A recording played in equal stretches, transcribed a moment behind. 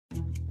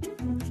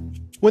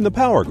When the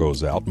power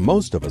goes out,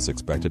 most of us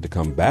expect it to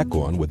come back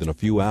on within a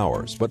few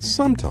hours, but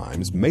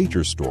sometimes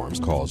major storms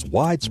cause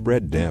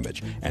widespread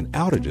damage and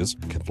outages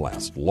can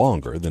last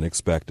longer than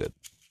expected.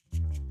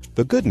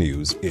 The good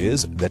news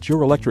is that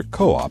your electric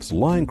co-op's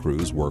line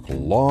crews work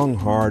long,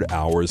 hard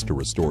hours to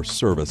restore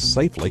service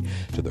safely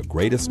to the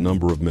greatest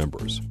number of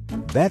members.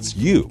 That's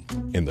you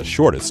in the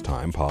shortest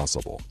time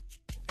possible.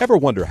 Ever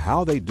wonder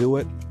how they do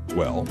it?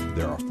 Well,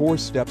 there are 4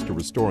 steps to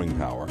restoring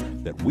power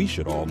that we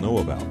should all know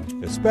about,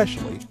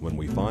 especially when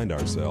we find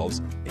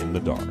ourselves in the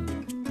dark.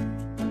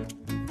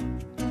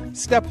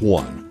 Step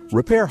 1.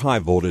 Repair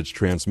high-voltage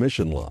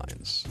transmission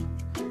lines.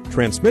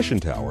 Transmission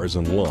towers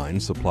and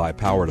lines supply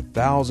power to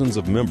thousands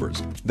of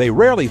members. They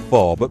rarely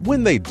fall, but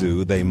when they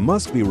do, they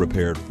must be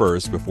repaired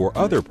first before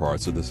other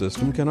parts of the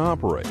system can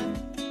operate.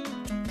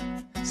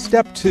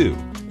 Step 2.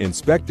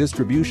 Inspect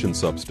distribution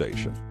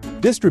substation.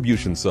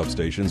 Distribution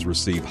substations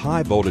receive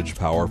high-voltage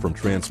power from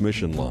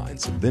transmission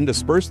lines, then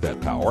disperse that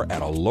power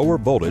at a lower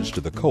voltage to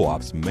the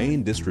co-op's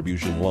main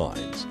distribution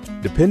lines.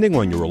 Depending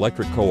on your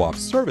electric co-op's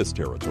service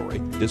territory,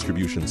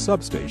 distribution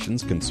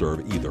substations can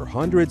serve either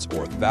hundreds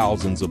or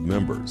thousands of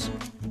members.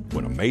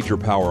 When a major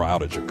power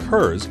outage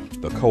occurs,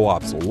 the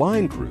co-op's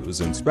line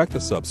crews inspect the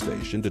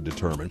substation to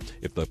determine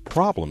if the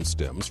problem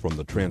stems from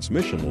the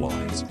transmission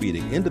lines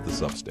feeding into the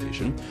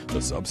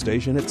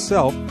substation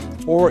itself,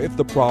 or if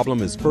the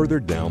problem is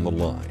further down the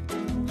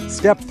line.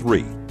 Step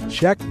 3.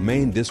 Check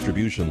main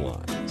distribution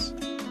lines.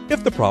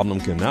 If the problem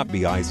cannot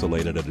be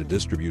isolated at a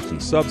distribution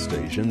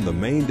substation, the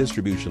main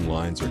distribution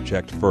lines are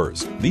checked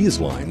first. These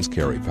lines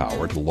carry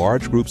power to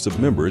large groups of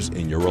members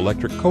in your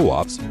electric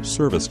co-op's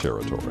service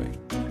territory.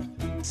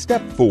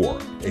 Step 4.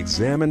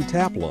 Examine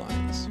tap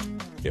lines.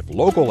 If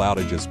local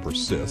outages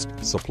persist,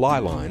 supply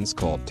lines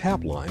called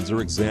tap lines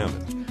are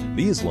examined.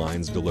 These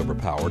lines deliver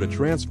power to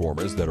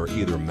transformers that are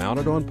either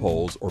mounted on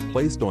poles or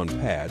placed on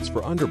pads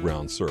for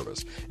underground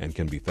service and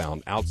can be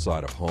found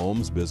outside of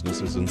homes,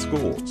 businesses, and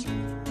schools.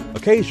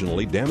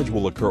 Occasionally, damage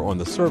will occur on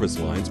the service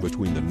lines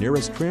between the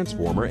nearest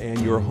transformer and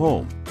your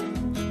home.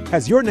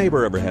 Has your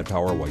neighbor ever had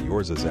power while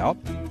yours is out?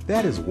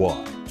 That is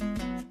why.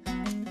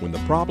 When the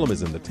problem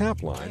is in the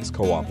tap lines,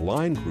 co-op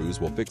line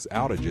crews will fix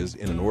outages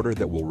in an order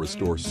that will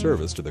restore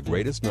service to the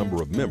greatest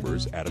number of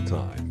members at a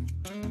time.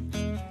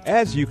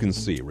 As you can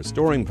see,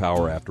 restoring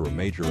power after a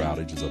major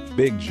outage is a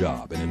big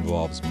job and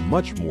involves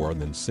much more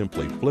than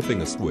simply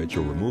flipping a switch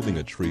or removing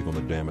a tree from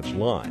a damaged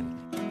line.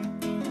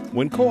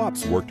 When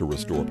co-ops work to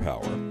restore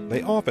power,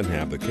 they often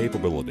have the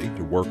capability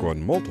to work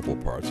on multiple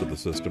parts of the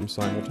system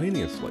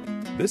simultaneously.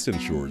 This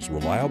ensures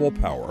reliable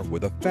power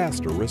with a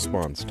faster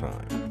response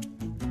time.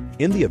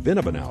 In the event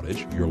of an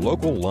outage, your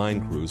local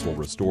line crews will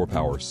restore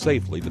power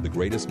safely to the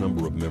greatest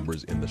number of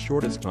members in the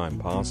shortest time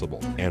possible,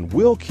 and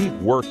we'll keep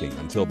working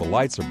until the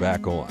lights are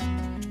back on.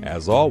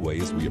 As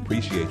always, we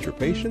appreciate your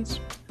patience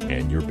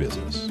and your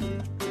business.